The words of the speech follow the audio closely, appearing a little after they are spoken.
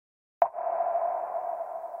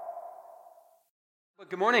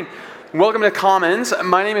Good morning. Welcome to Commons.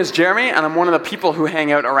 My name is Jeremy, and I'm one of the people who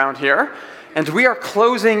hang out around here. And we are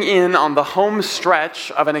closing in on the home stretch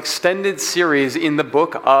of an extended series in the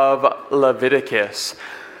book of Leviticus.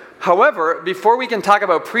 However, before we can talk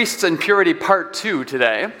about priests and purity part 2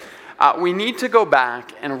 today, we need to go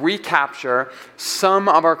back and recapture some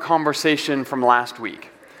of our conversation from last week.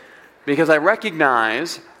 Because I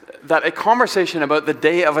recognize that a conversation about the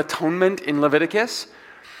Day of Atonement in Leviticus,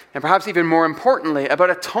 and perhaps even more importantly, about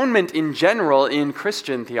atonement in general in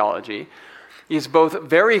Christian theology, is both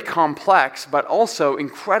very complex but also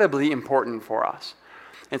incredibly important for us.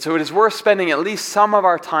 And so it is worth spending at least some of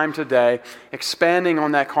our time today expanding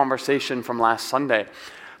on that conversation from last Sunday.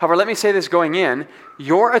 However, let me say this going in,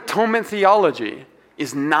 your atonement theology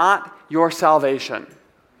is not your salvation.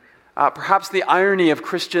 Perhaps the irony of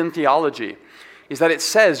Christian theology is that it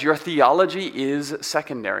says your theology is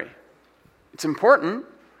secondary. It's important.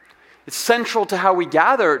 It's central to how we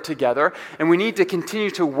gather together, and we need to continue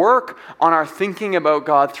to work on our thinking about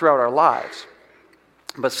God throughout our lives.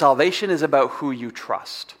 But salvation is about who you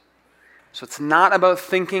trust. So it's not about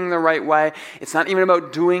thinking the right way. It's not even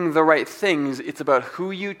about doing the right things. It's about who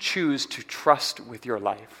you choose to trust with your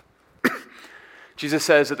life. Jesus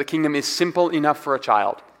says that the kingdom is simple enough for a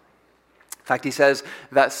child. In fact, he says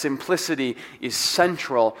that simplicity is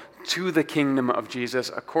central to the kingdom of Jesus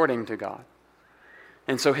according to God.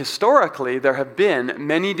 And so historically, there have been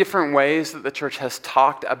many different ways that the church has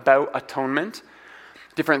talked about atonement,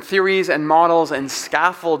 different theories and models and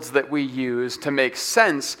scaffolds that we use to make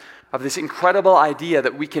sense of this incredible idea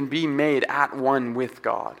that we can be made at one with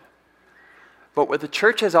God. But what the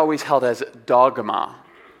church has always held as dogma.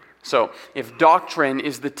 So if doctrine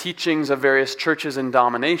is the teachings of various churches and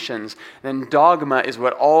denominations, then dogma is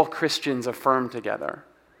what all Christians affirm together.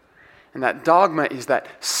 And that dogma is that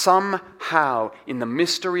somehow in the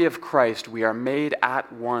mystery of Christ we are made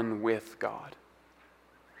at one with God.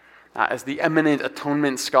 As the eminent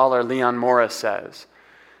atonement scholar Leon Morris says,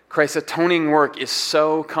 Christ's atoning work is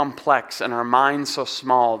so complex and our minds so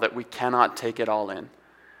small that we cannot take it all in.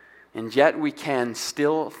 And yet we can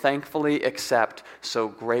still thankfully accept so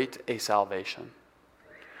great a salvation.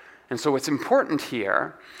 And so what's important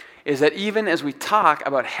here is that even as we talk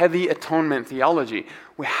about heavy atonement theology,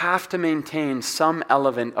 we have to maintain some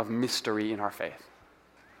element of mystery in our faith.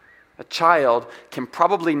 A child can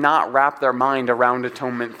probably not wrap their mind around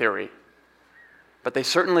atonement theory, but they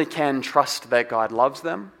certainly can trust that God loves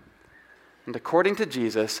them, and according to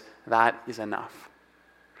Jesus, that is enough.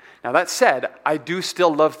 Now that said, I do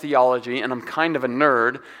still love theology, and I'm kind of a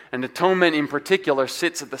nerd, and atonement in particular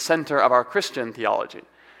sits at the center of our Christian theology.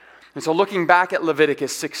 And so looking back at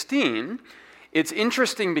Leviticus 16, it's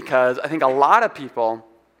interesting because I think a lot of people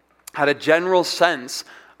had a general sense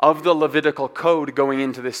of the Levitical code going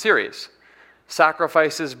into this series.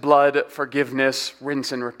 Sacrifices, blood, forgiveness,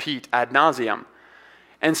 rinse and repeat ad nauseum.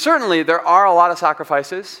 And certainly there are a lot of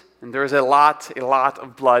sacrifices, and there is a lot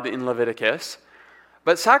of blood in Leviticus.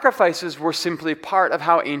 But sacrifices were simply part of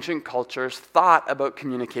how ancient cultures thought about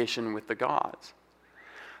communication with the gods.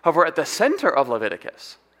 However, at the center of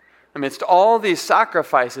Leviticus, amidst all these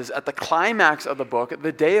sacrifices, at the climax of the book,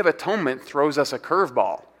 the Day of Atonement throws us a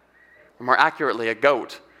curveball, or more accurately, a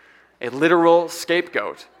goat, a literal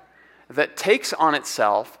scapegoat that takes on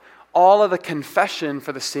itself all of the confession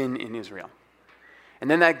for the sin in Israel. And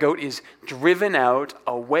then that goat is driven out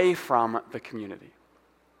away from the community.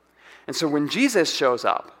 And so when Jesus shows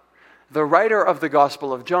up, the writer of the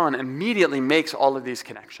Gospel of John immediately makes all of these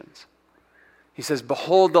connections. He says,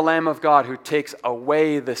 "Behold the Lamb of God who takes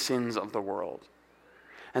away the sins of the world."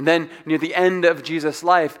 And then near the end of Jesus'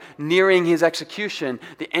 life, nearing his execution,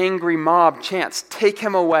 the angry mob chants, "Take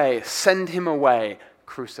him away, send him away,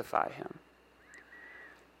 crucify him."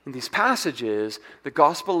 In these passages, the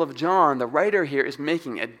Gospel of John, the writer here is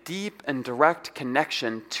making a deep and direct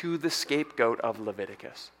connection to the scapegoat of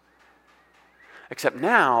Leviticus. Except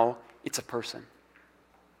now, it's a person.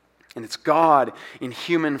 And it's God in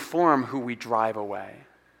human form who we drive away.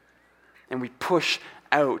 And we push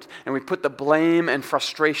out, and we put the blame and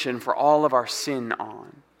frustration for all of our sin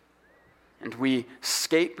on. And we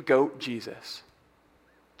scapegoat Jesus,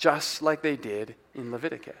 just like they did in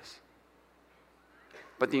Leviticus.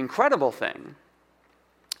 But the incredible thing,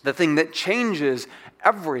 the thing that changes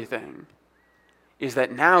everything, is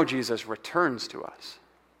that now Jesus returns to us.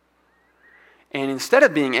 And instead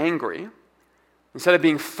of being angry, instead of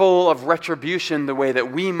being full of retribution the way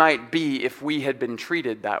that we might be if we had been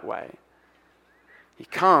treated that way, he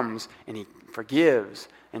comes and he forgives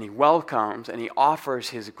and he welcomes and he offers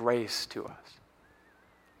his grace to us.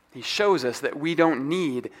 He shows us that we don't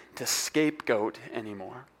need to scapegoat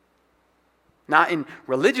anymore. not in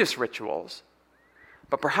religious rituals,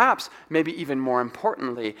 but perhaps, maybe even more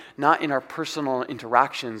importantly, not in our personal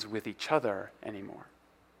interactions with each other anymore.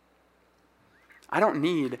 I don't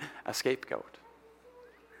need a scapegoat.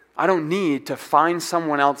 I don't need to find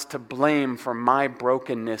someone else to blame for my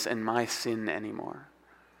brokenness and my sin anymore.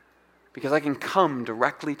 Because I can come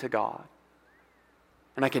directly to God.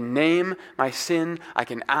 And I can name my sin, I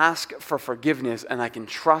can ask for forgiveness, and I can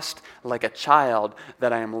trust like a child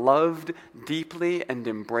that I am loved deeply and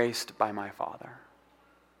embraced by my Father.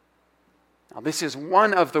 Now, this is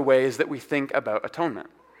one of the ways that we think about atonement.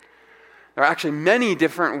 There are actually many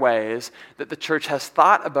different ways that the church has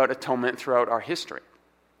thought about atonement throughout our history.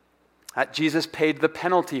 Jesus paid the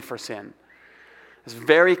penalty for sin. It's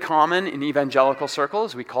very common in evangelical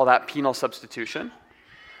circles. We call that penal substitution.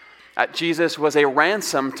 Jesus was a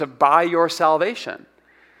ransom to buy your salvation.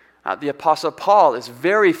 The Apostle Paul is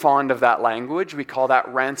very fond of that language. We call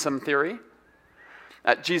that ransom theory.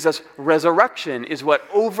 Jesus' resurrection is what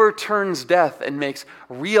overturns death and makes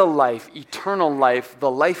real life, eternal life, the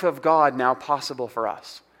life of God now possible for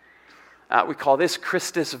us. We call this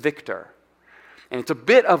Christus Victor. And it's a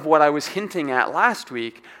bit of what I was hinting at last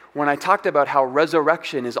week when I talked about how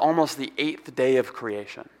resurrection is almost the 8th day of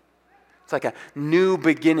creation. It's like a new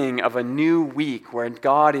beginning of a new week where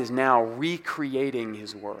God is now recreating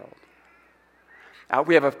his world.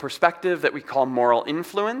 We have a perspective that we call moral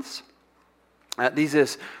influence. This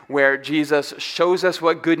is where Jesus shows us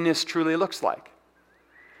what goodness truly looks like.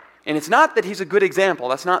 And it's not that he's a good example.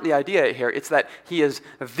 That's not the idea here. It's that he is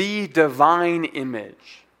the divine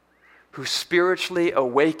image who spiritually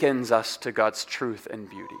awakens us to God's truth and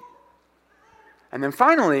beauty. And then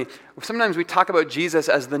finally, sometimes we talk about Jesus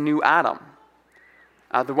as the new Adam,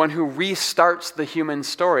 the one who restarts the human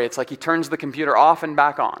story. It's like he turns the computer off and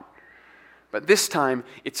back on. But this time,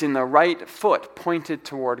 it's in the right foot pointed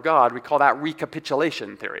toward God. We call that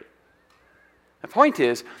recapitulation theory. The point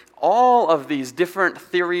is, all of these different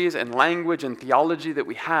theories and language and theology that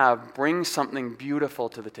we have bring something beautiful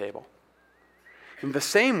to the table. In the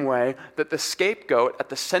same way that the scapegoat at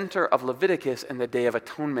the center of Leviticus and the Day of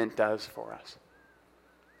Atonement does for us.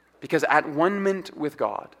 Because at one-ment with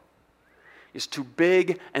God is too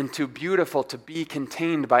big and too beautiful to be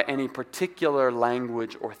contained by any particular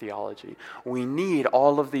language or theology. We need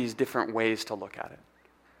all of these different ways to look at it.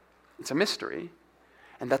 It's a mystery,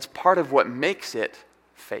 and that's part of what makes it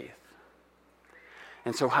faith.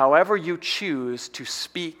 And so however you choose to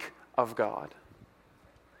speak of God,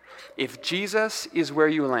 if Jesus is where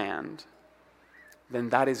you land, then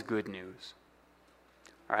that is good news.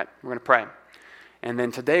 All right, we're going to pray. And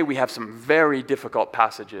then today we have some very difficult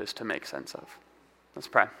passages to make sense of. Let's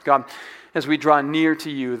pray. God, as we draw near to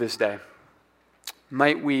you this day,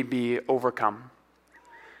 might we be overcome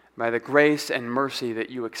by the grace and mercy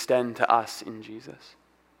that you extend to us in Jesus.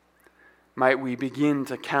 Might we begin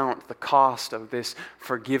to count the cost of this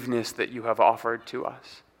forgiveness that you have offered to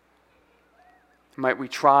us. Might we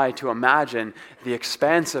try to imagine the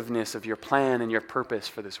expansiveness of your plan and your purpose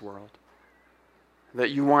for this world.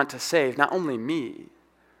 That you want to save not only me,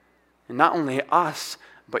 and not only us,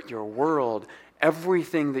 but your world,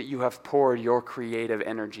 everything that you have poured your creative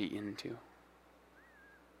energy into.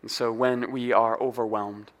 And so when we are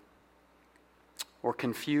overwhelmed or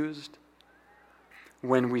confused,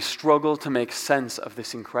 when we struggle to make sense of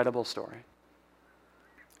this incredible story,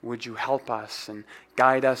 would you help us and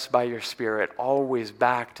guide us by your Spirit always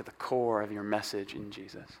back to the core of your message in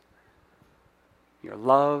Jesus? Your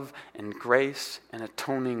love and grace and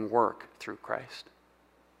atoning work through Christ.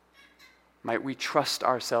 Might we trust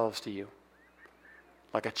ourselves to you,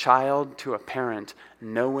 like a child to a parent,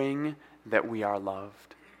 knowing that we are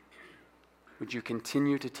loved. Would you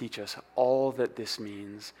continue to teach us all that this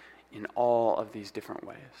means in all of these different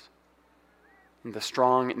ways? In the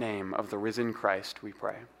strong name of the risen Christ, we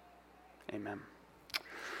pray. Amen.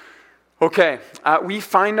 Okay, we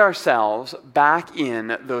find ourselves back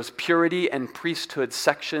in those purity and priesthood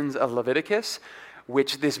sections of Leviticus,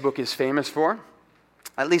 which this book is famous for,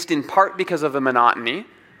 at least in part because of the monotony.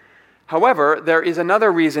 However, there is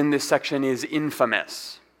another reason this section is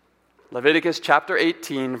infamous. Leviticus chapter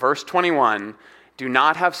 18, verse 21, do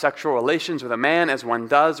not have sexual relations with a man as one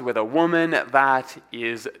does with a woman. That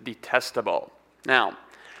is detestable. Now,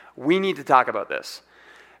 we need to talk about this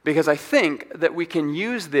because I think that we can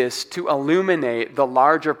use this to illuminate the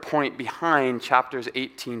larger point behind chapters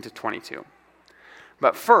 18 to 22.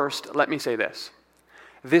 But first, let me say this.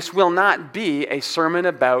 This will not be a sermon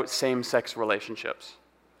about same-sex relationships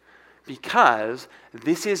because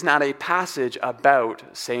this is not a passage about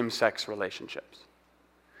same-sex relationships.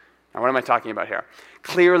 Now, what am I talking about here?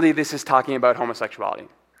 Clearly, this is talking about homosexuality.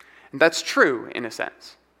 And that's true in a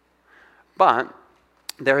sense. But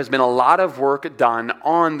there has been a lot of work done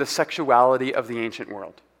on the sexuality of the ancient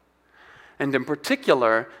world. And in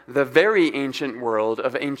particular, the very ancient world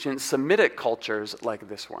of ancient Semitic cultures like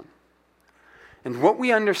this one. And what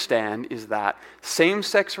we understand is that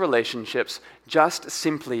same-sex relationships just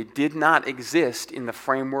simply did not exist in the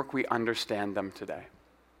framework we understand them today.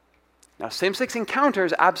 Now, same-sex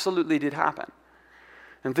encounters absolutely did happen.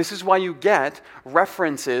 And this is why you get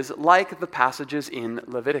references like the passages in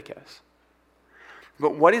Leviticus.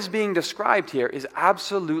 But what is being described here is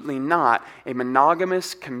absolutely not a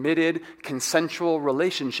monogamous, committed, consensual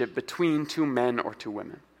relationship between two men or two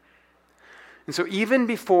women. And so even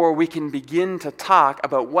before we can begin to talk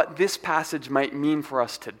about what this passage might mean for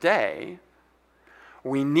us today,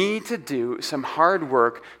 we need to do some hard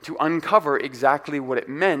work to uncover exactly what it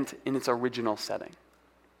meant in its original setting.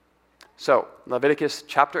 So, Leviticus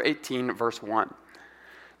chapter 18, verse 1.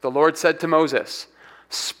 The Lord said to Moses,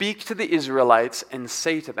 "Speak to the Israelites and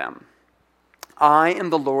say to them, I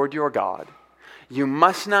am the Lord your God. You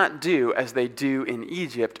must not do as they do in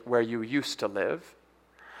Egypt where you used to live.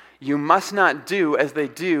 You must not do as they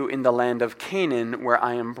do in the land of Canaan where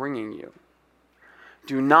I am bringing you.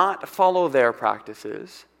 Do not follow their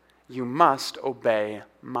practices. You must obey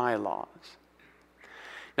my laws."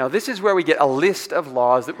 Now, this is where we get a list of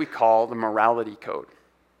laws that we call the morality code.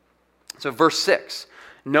 So verse 6,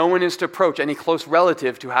 no one is to approach any close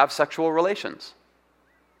relative to have sexual relations.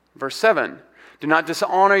 Verse 7, do not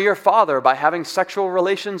dishonor your father by having sexual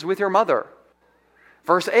relations with your mother.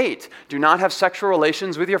 Verse 8, do not have sexual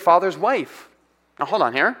relations with your father's wife. Now hold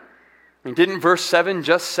on here. Didn't verse 7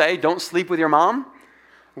 just say, don't sleep with your mom?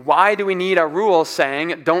 Why do we need a rule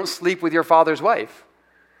saying, don't sleep with your father's wife?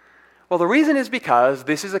 Well, the reason is because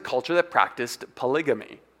this is a culture that practiced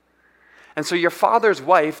polygamy. And so your father's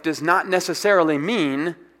wife does not necessarily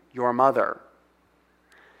mean your mother.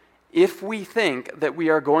 If we think that we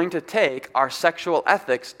are going to take our sexual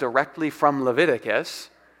ethics directly from Leviticus,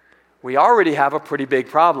 we already have a pretty big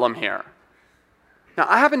problem here. Now,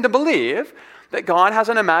 I happen to believe that God has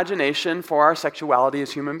an imagination for our sexuality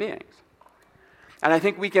as human beings. And I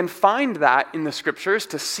think we can find that in the scriptures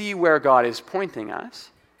to see where God is pointing us.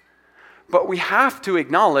 But we have to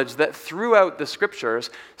acknowledge that throughout the scriptures,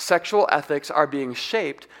 sexual ethics are being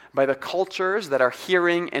shaped by the cultures that are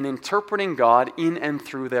hearing and interpreting God in and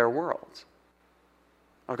through their worlds.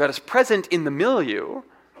 Now, God is present in the milieu,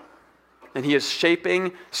 and he is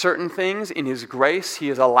shaping certain things in his grace. He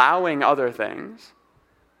is allowing other things.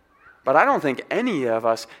 But I don't think any of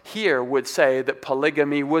us here would say that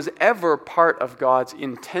polygamy was ever part of God's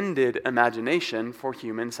intended imagination for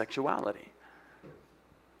human sexuality.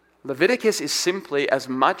 Leviticus is simply as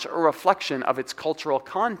much a reflection of its cultural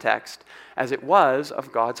context as it was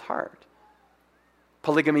of God's heart.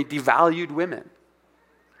 Polygamy devalued women.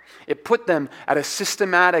 It put them at a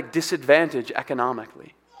systematic disadvantage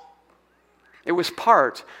economically. It was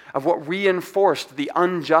part of what reinforced the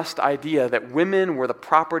unjust idea that women were the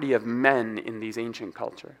property of men in these ancient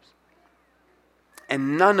cultures.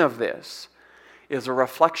 And none of this is a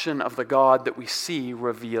reflection of the God that we see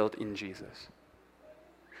revealed in Jesus.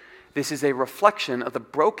 This is a reflection of the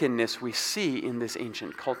brokenness we see in this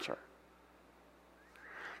ancient culture.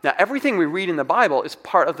 Now, everything we read in the Bible is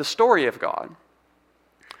part of the story of God,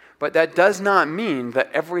 but that does not mean that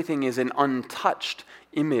everything is an untouched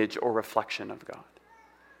image or reflection of God.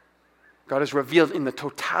 God is revealed in the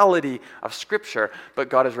totality of Scripture, but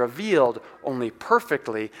God is revealed only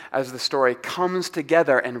perfectly as the story comes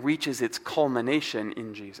together and reaches its culmination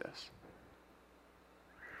in Jesus.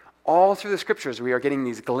 All through the Scriptures, we are getting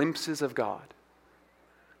these glimpses of God.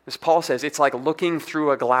 As Paul says, it's like looking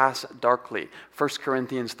through a glass darkly, 1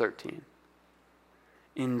 Corinthians 13.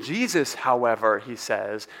 In Jesus, however, he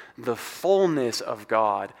says, the fullness of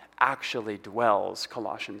God actually dwells,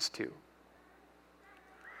 Colossians 2.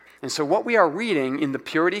 And so what we are reading in the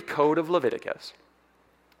purity code of Leviticus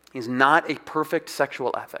is not a perfect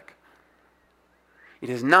sexual ethic. It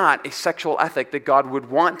is not a sexual ethic that God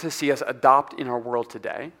would want to see us adopt in our world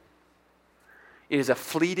today. It is a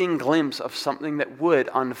fleeting glimpse of something that would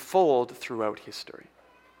unfold throughout history.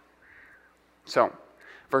 So,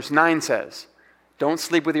 verse 9 says, don't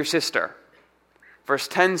sleep with your sister. Verse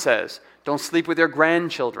 10 says, don't sleep with your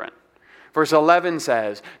grandchildren. Verse 11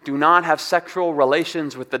 says, do not have sexual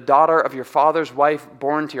relations with the daughter of your father's wife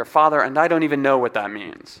born to your father, and I don't even know what that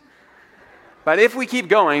means. But if we keep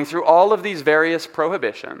going through all of these various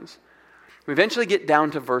prohibitions, we eventually get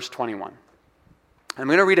down to verse 21. I'm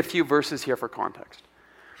going to read a few verses here for context.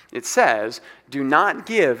 It says, do not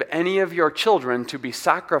give any of your children to be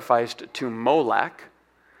sacrificed to Molech,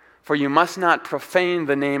 For you must not profane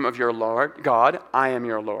the name of your Lord God. I am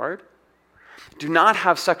your Lord. Do not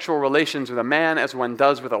have sexual relations with a man as one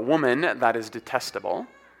does with a woman. That is detestable.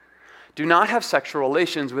 Do not have sexual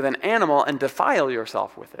relations with an animal and defile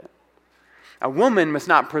yourself with it. A woman must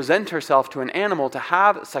not present herself to an animal to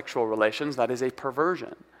have sexual relations. That is a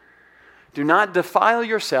perversion. Do not defile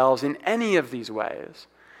yourselves in any of these ways,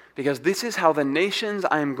 because this is how the nations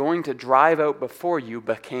I am going to drive out before you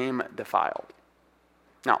became defiled.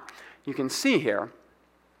 Now, you can see here,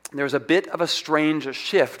 there's a bit of a strange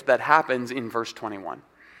shift that happens in verse 21.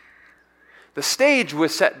 The stage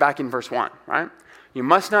was set back in verse 1, right? You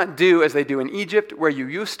must not do as they do in Egypt, where you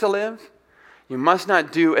used to live. You must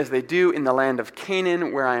not do as they do in the land of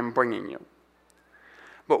Canaan, where I am bringing you.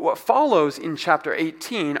 But what follows in chapter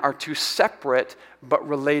 18 are two separate but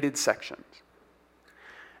related sections.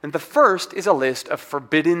 And the first is a list of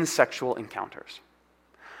forbidden sexual encounters,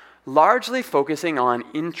 largely focusing on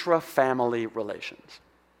intra-family relations.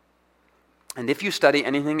 And if you study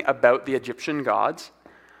anything about the Egyptian gods,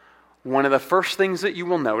 one of the first things that you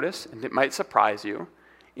will notice, and it might surprise you,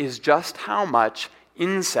 is just how much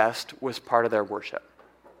incest was part of their worship.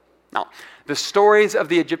 Now, the stories of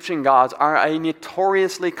the Egyptian gods are a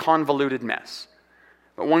notoriously convoluted mess.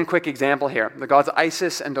 But one quick example here. The gods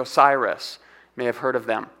Isis and Osiris, you may have heard of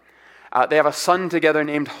them. They have a son together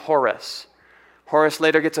named Horus. Horus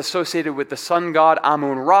later gets associated with the sun god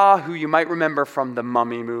Amun-Ra, who you might remember from the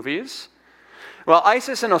Mummy movies. Well,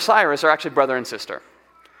 Isis and Osiris are actually brother and sister.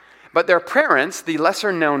 But their parents, the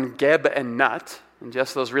lesser-known Geb and Nut, and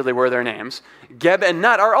yes, those really were their names, Geb and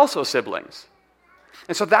Nut are also siblings.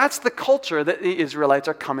 And so that's the culture that the Israelites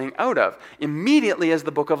are coming out of immediately as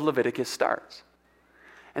the book of Leviticus starts.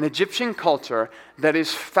 An Egyptian culture that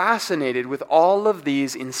is fascinated with all of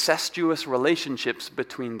these incestuous relationships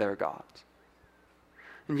between their gods.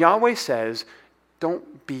 And Yahweh says,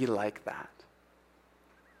 don't be like that.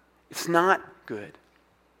 It's not good.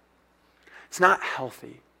 It's not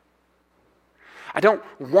healthy. I don't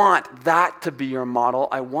want that to be your model.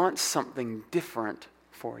 I want something different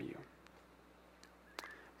for you.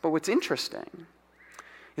 But what's interesting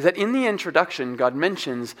is that in the introduction, God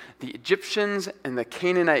mentions the Egyptians and the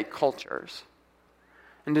Canaanite cultures.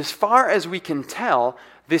 And as far as we can tell,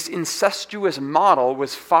 this incestuous model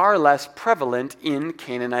was far less prevalent in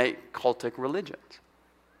Canaanite cultic religions.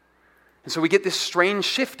 And so we get this strange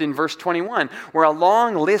shift in verse 21, where a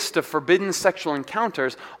long list of forbidden sexual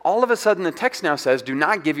encounters, all of a sudden the text now says, do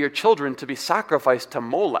not give your children to be sacrificed to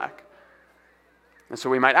Molech. And so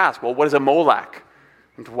we might ask, well, what is a Molech?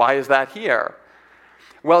 And why is that here?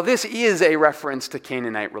 Well, this is a reference to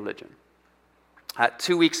Canaanite religion.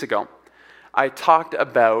 2 weeks ago, I talked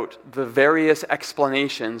about the various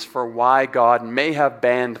explanations for why God may have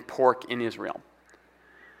banned pork in Israel.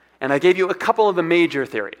 And I gave you a couple of the major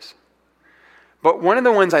theories. But one of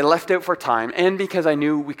the ones I left out for time, and because I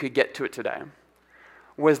knew we could get to it today,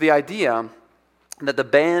 was the idea that the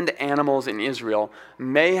banned animals in Israel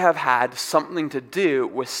may have had something to do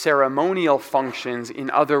with ceremonial functions in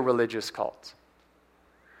other religious cults.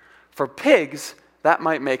 For pigs, that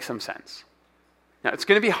might make some sense. Now, it's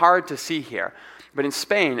going to be hard to see here, but in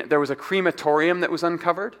Spain, there was a crematorium that was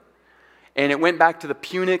uncovered, and it went back to the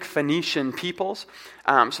Punic Phoenician peoples.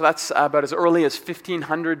 So that's about as early as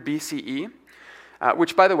 1500 BCE.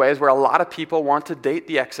 Which, by the way, is where a lot of people want to date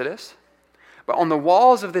the Exodus. But on the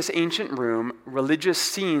walls of this ancient room, religious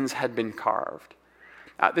scenes had been carved.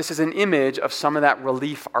 This is an image of some of that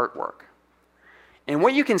relief artwork. And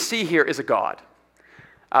what you can see here is a god.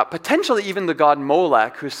 Potentially even the god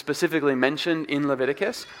Molech, who's specifically mentioned in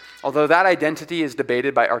Leviticus, although that identity is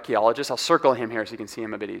debated by archaeologists. I'll circle him here so you can see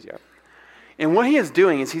him a bit easier. And what he is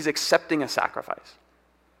doing is he's accepting a sacrifice.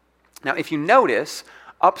 Now, if you notice,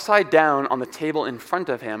 upside down on the table in front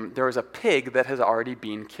of him, there is a pig that has already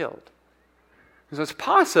been killed. So it's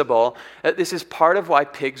possible that this is part of why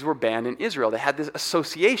pigs were banned in Israel. They had this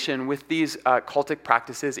association with these cultic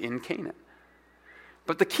practices in Canaan.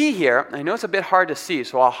 But the key here, I know it's a bit hard to see,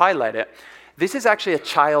 so I'll highlight it. This is actually a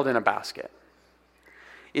child in a basket.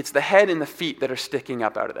 It's the head and the feet that are sticking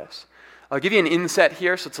up out of this. I'll give you an inset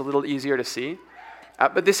here so it's a little easier to see.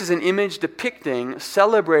 But this is an image depicting,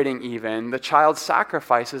 celebrating even, the child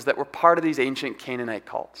sacrifices that were part of these ancient Canaanite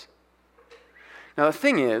cults. Now the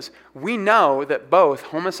thing is, we know that both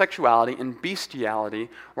homosexuality and bestiality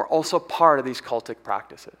were also part of these cultic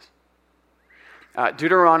practices.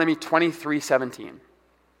 Deuteronomy 23:17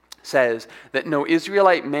 says that no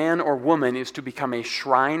Israelite man or woman is to become a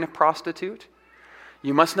shrine prostitute.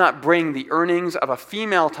 You must not bring the earnings of a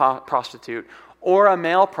female prostitute or a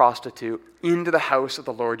male prostitute into the house of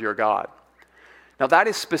the Lord your God. Now that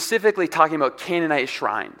is specifically talking about Canaanite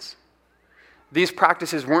shrines. These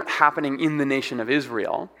practices weren't happening in the nation of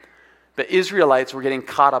Israel. The Israelites were getting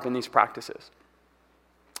caught up in these practices.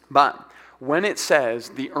 But when it says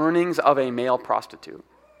the earnings of a male prostitute,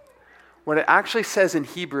 what it actually says in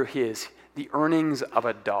Hebrew is the earnings of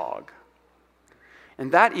a dog.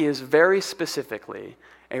 And that is very specifically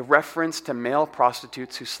a reference to male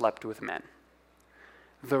prostitutes who slept with men.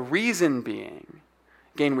 The reason being,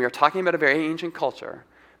 again, we are talking about a very ancient culture,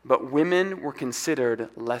 but women were considered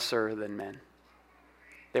lesser than men.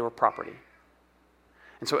 They were property.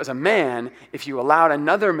 And so as a man, if you allowed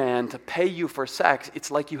another man to pay you for sex,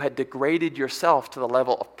 it's like you had degraded yourself to the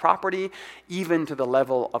level of property, even to the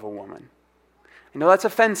level of a woman. I know that's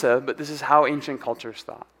offensive, but this is how ancient cultures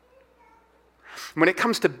thought. When it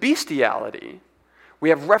comes to bestiality, we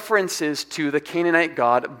have references to the Canaanite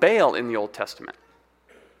god Baal in the Old Testament.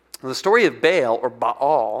 The story of Baal, or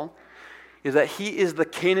Baal, is that he is the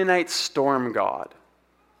Canaanite storm god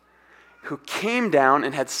who came down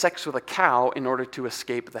and had sex with a cow in order to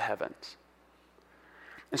escape the heavens.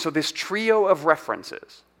 And so this trio of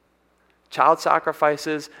references, child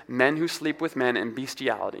sacrifices, men who sleep with men, and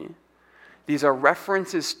bestiality, these are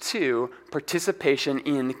references to participation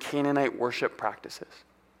in Canaanite worship practices.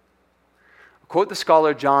 I'll quote the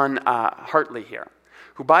scholar John Hartley here,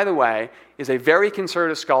 who, by the way, is a very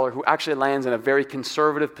conservative scholar who actually lands in a very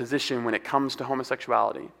conservative position when it comes to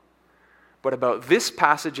homosexuality. But about this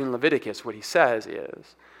passage in Leviticus, what he says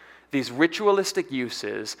is, these ritualistic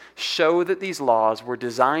uses show that these laws were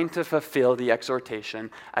designed to fulfill the exhortation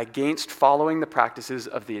against following the practices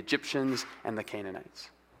of the Egyptians and the Canaanites.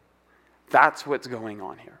 That's what's going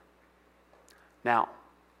on here. Now,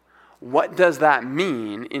 what does that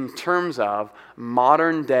mean in terms of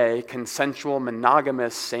modern-day consensual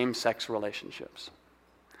monogamous same-sex relationships?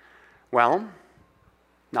 Well,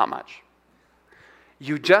 not much.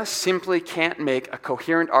 You just simply can't make a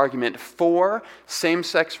coherent argument for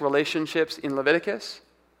same-sex relationships in Leviticus,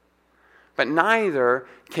 but neither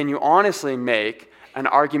can you honestly make an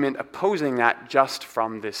argument opposing that just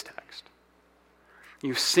from this text.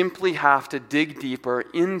 You simply have to dig deeper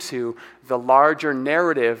into the larger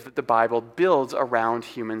narrative that the Bible builds around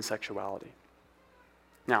human sexuality.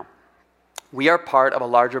 Now, we are part of a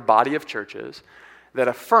larger body of churches that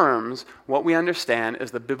affirms what we understand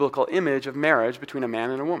as the biblical image of marriage between a man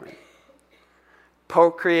and a woman.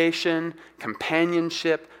 Procreation,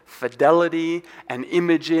 companionship, fidelity, and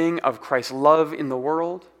imaging of Christ's love in the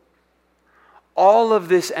world. All of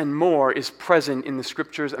this and more is present in the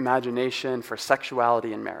Scripture's imagination for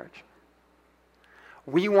sexuality and marriage.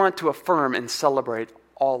 We want to affirm and celebrate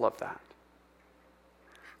all of that.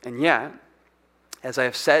 And yet, as I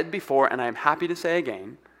have said before, and I am happy to say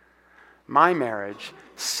again, my marriage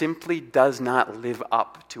simply does not live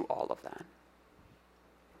up to all of that.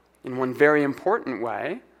 In one very important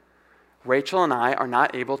way, Rachel and I are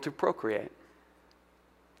not able to procreate.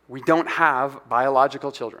 We don't have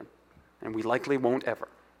biological children, and we likely won't ever.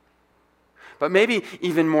 But maybe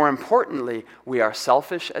even more importantly, we are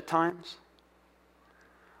selfish at times.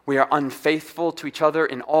 We are unfaithful to each other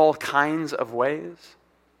in all kinds of ways.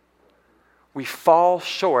 We fall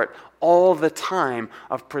short all the time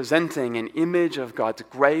of presenting an image of God's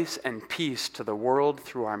grace and peace to the world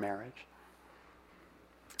through our marriage.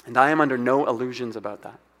 And I am under no illusions about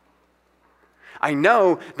that. I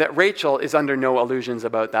know that Rachel is under no illusions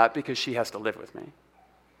about that because she has to live with me.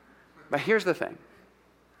 But here's the thing.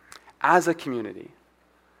 As a community,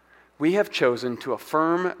 we have chosen to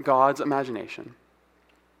affirm God's imagination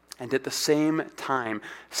and at the same time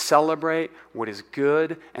celebrate what is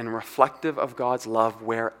good and reflective of God's love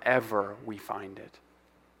wherever we find it.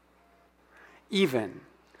 Even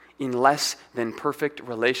in less than perfect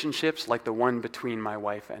relationships like the one between my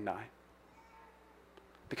wife and I.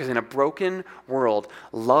 Because in a broken world,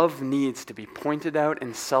 love needs to be pointed out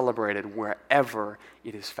and celebrated wherever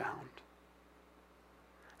it is found.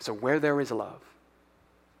 So where there is love,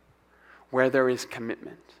 where there is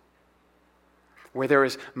commitment, where there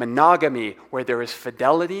is monogamy, where there is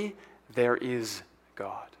fidelity, there is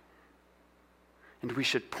God. And we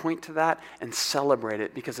should point to that and celebrate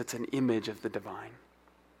it because it's an image of the divine.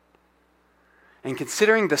 And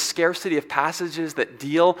considering the scarcity of passages that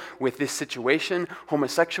deal with this situation,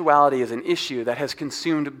 homosexuality is an issue that has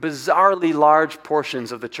consumed bizarrely large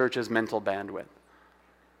portions of the church's mental bandwidth.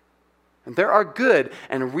 And there are good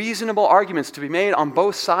and reasonable arguments to be made on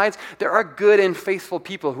both sides. There are good and faithful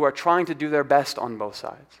people who are trying to do their best on both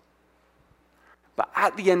sides. But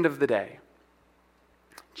at the end of the day,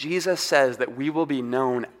 Jesus says that we will be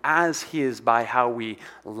known as His by how we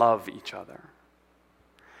love each other.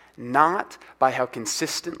 not by how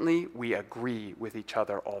consistently we agree with each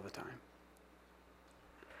other all the time.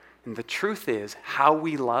 And the truth is, how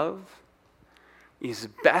we love is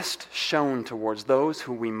best shown towards those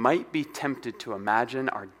who we might be tempted to imagine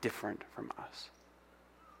are different from us.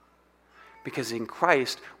 Because in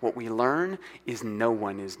Christ, what we learn is no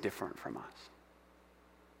one is different from us.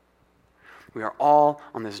 We are all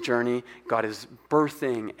on this journey. God is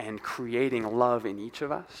birthing and creating love in each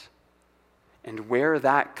of us. And where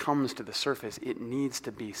that comes to the surface, it needs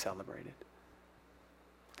to be celebrated.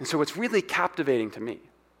 And so what's really captivating to me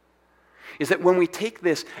is that when we take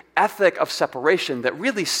this ethic of separation that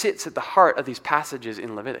really sits at the heart of these passages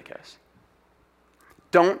in Leviticus,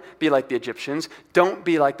 don't be like the Egyptians, don't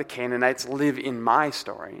be like the Canaanites, live in my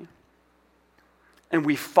story, and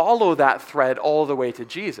we follow that thread all the way to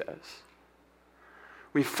Jesus,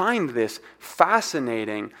 we find this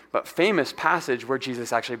fascinating but famous passage where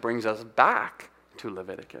Jesus actually brings us back to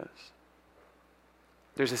Leviticus.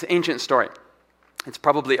 There's this ancient story. It's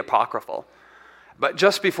probably apocryphal. But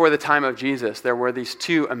just before the time of Jesus, there were these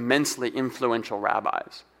two immensely influential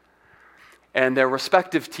rabbis. And their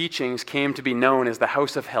respective teachings came to be known as the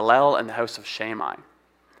house of Hillel and the house of Shammai.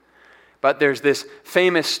 But there's this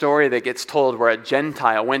famous story that gets told where a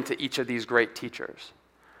Gentile went to each of these great teachers.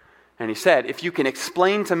 And he said, if you can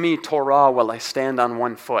explain to me Torah while I stand on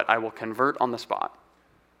one foot, I will convert on the spot.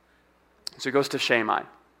 So he goes to Shammai.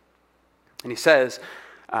 And he says,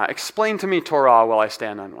 explain to me Torah while I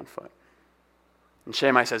stand on one foot. And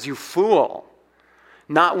Shammai says, you fool.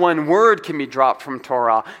 Not one word can be dropped from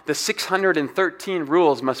Torah. The 613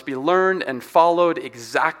 rules must be learned and followed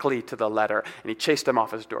exactly to the letter. And he chased him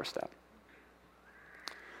off his doorstep.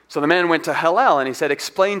 So the man went to Hillel and he said,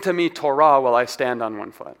 explain to me Torah while I stand on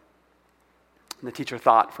one foot. And the teacher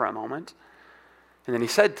thought for a moment. And then he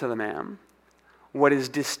said to the man, what is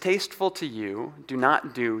distasteful to you, do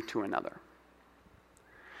not do to another.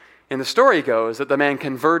 And the story goes that the man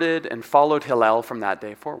converted and followed Hillel from that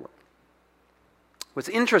day forward. What's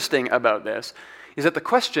interesting about this is that the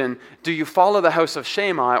question, do you follow the house of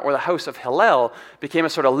Shammai or the house of Hillel, became a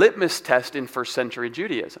sort of litmus test in first century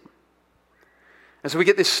Judaism. And so we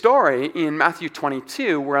get this story in Matthew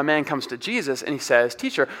 22 where a man comes to Jesus and he says,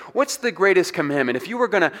 teacher, what's the greatest commandment? If you were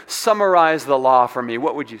going to summarize the law for me,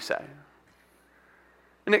 what would you say?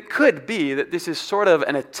 And it could be that this is sort of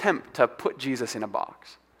an attempt to put Jesus in a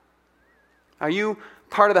box. Are you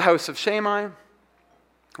part of the house of Shammai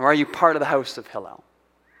or are you part of the house of Hillel?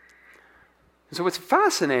 And so what's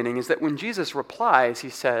fascinating is that when Jesus replies,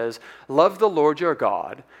 he says, love the Lord your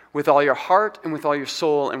God with all your heart and with all your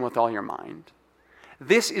soul and with all your mind.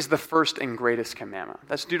 This is the first and greatest commandment.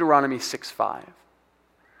 That's Deuteronomy 6:5.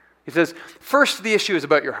 He says, first the issue is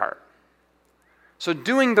about your heart. So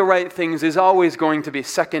doing the right things is always going to be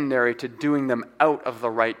secondary to doing them out of the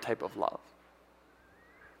right type of love.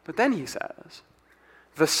 But then he says,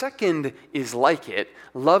 the second is like it,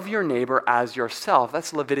 love your neighbor as yourself.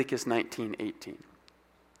 That's Leviticus 19:18.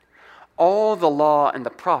 All the law and the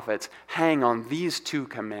prophets hang on these two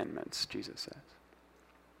commandments, Jesus says.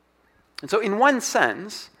 And so in one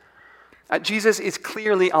sense, Jesus is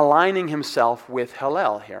clearly aligning himself with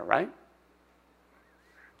Hillel here, right?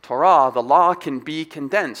 Torah, the law, can be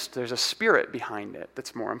condensed. There's a spirit behind it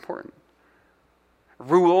that's more important.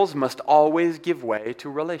 Rules must always give way to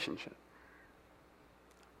relationship.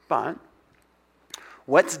 But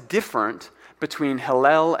what's different between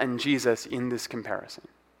Hillel and Jesus in this comparison?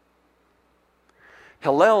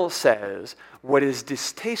 Hillel says, what is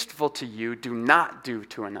distasteful to you, do not do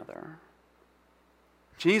to another.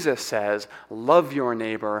 Jesus says, love your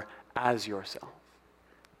neighbor as yourself.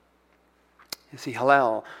 You see,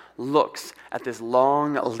 Hillel looks at this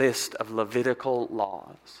long list of Levitical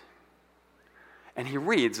laws. And he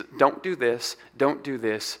reads, don't do this, don't do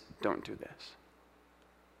this, don't do this.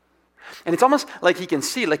 And it's almost like he can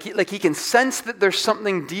see, like he can sense that there's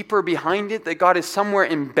something deeper behind it, that God is somewhere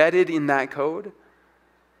embedded in that code.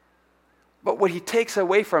 But what he takes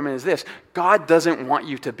away from it is this: God doesn't want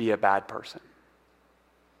you to be a bad person.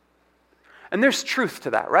 And there's truth to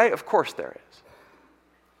that, right? Of course there is.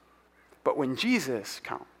 But when Jesus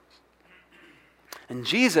comes, and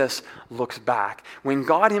Jesus looks back, when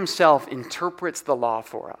God himself interprets the law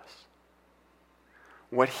for us,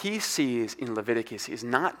 what he sees in Leviticus is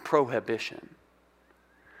not prohibition.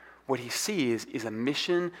 What he sees is a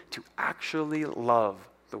mission to actually love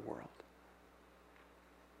the world.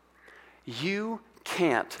 You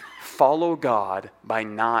can't follow God by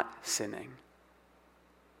not sinning.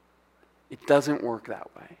 It doesn't work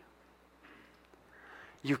that way.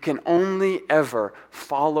 You can only ever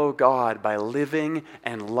follow God by living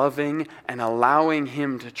and loving and allowing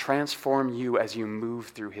him to transform you as you move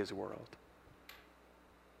through his world.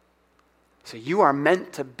 So you are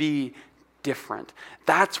meant to be different.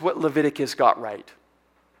 That's what Leviticus got right.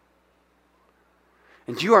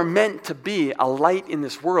 And you are meant to be a light in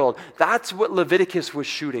this world. That's what Leviticus was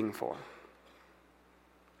shooting for.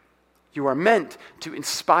 You are meant to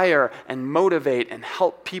inspire and motivate and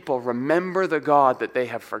help people remember the God that they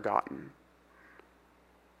have forgotten.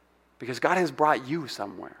 Because God has brought you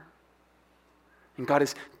somewhere. And God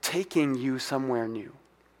is taking you somewhere new.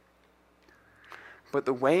 But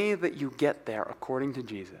the way that you get there, according to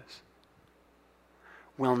Jesus,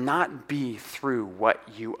 will not be through what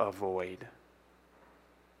you avoid.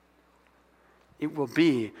 It will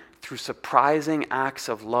be through surprising acts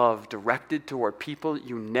of love directed toward people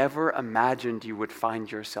you never imagined you would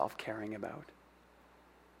find yourself caring about.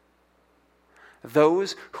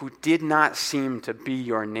 Those who did not seem to be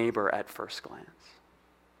your neighbor at first glance.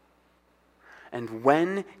 And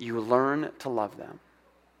when you learn to love them,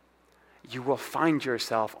 you will find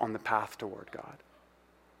yourself on the path toward God.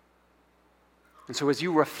 And so as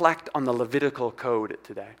you reflect on the Levitical code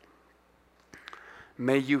today,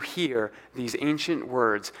 may you hear these ancient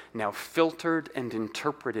words now filtered and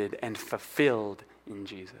interpreted and fulfilled in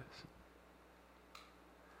Jesus.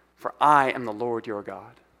 For I am the Lord your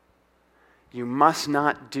God. You must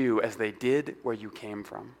not do as they did where you came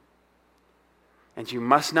from. And you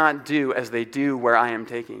must not do as they do where I am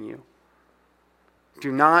taking you.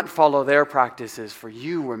 Do not follow their practices, for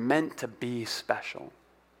you were meant to be special.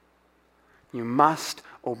 You must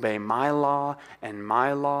obey my law, and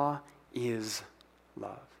my law is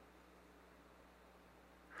love.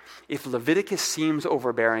 If Leviticus seems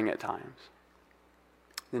overbearing at times,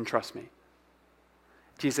 then trust me,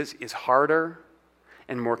 Jesus is harder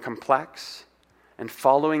and more complex, and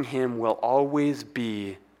following him will always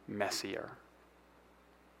be messier.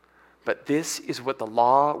 But this is what the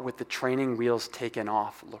law with the training wheels taken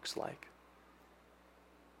off looks like.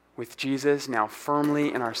 With Jesus now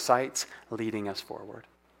firmly in our sights, leading us forward.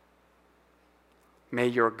 May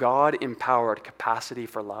your God-empowered capacity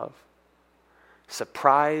for love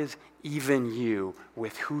surprise even you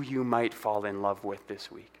with who you might fall in love with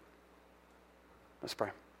this week. Let's pray.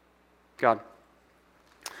 God,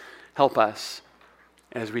 help us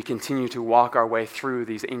as we continue to walk our way through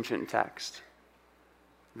these ancient texts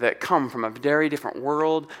that come from a very different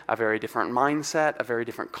world, a very different mindset, a very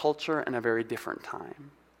different culture, and a very different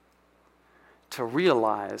time. To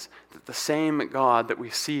realize that the same God that we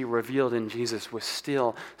see revealed in Jesus was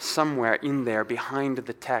still somewhere in there behind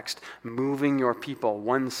the text, moving your people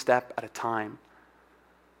one step at a time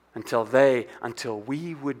until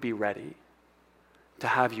we would be ready to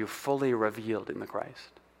have you fully revealed in the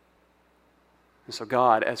Christ. And so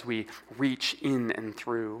God, as we reach in and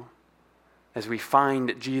through, as we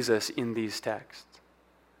find Jesus in these texts,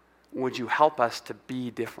 would you help us to be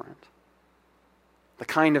different? The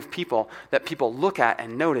kind of people that people look at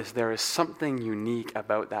and notice there is something unique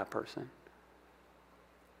about that person.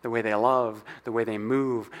 The way they love, the way they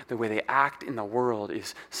move, the way they act in the world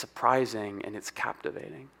is surprising and it's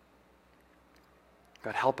captivating.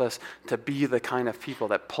 God, help us to be the kind of people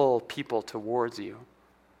that pull people towards you,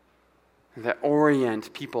 that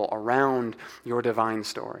orient people around your divine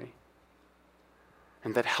story,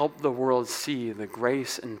 and that help the world see the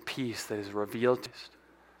grace and peace that is revealed to us.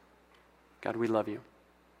 God, we love you,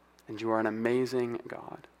 and you are an amazing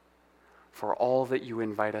God for all that you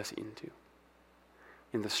invite us into.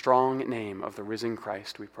 In the strong name of the risen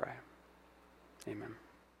Christ we pray. Amen.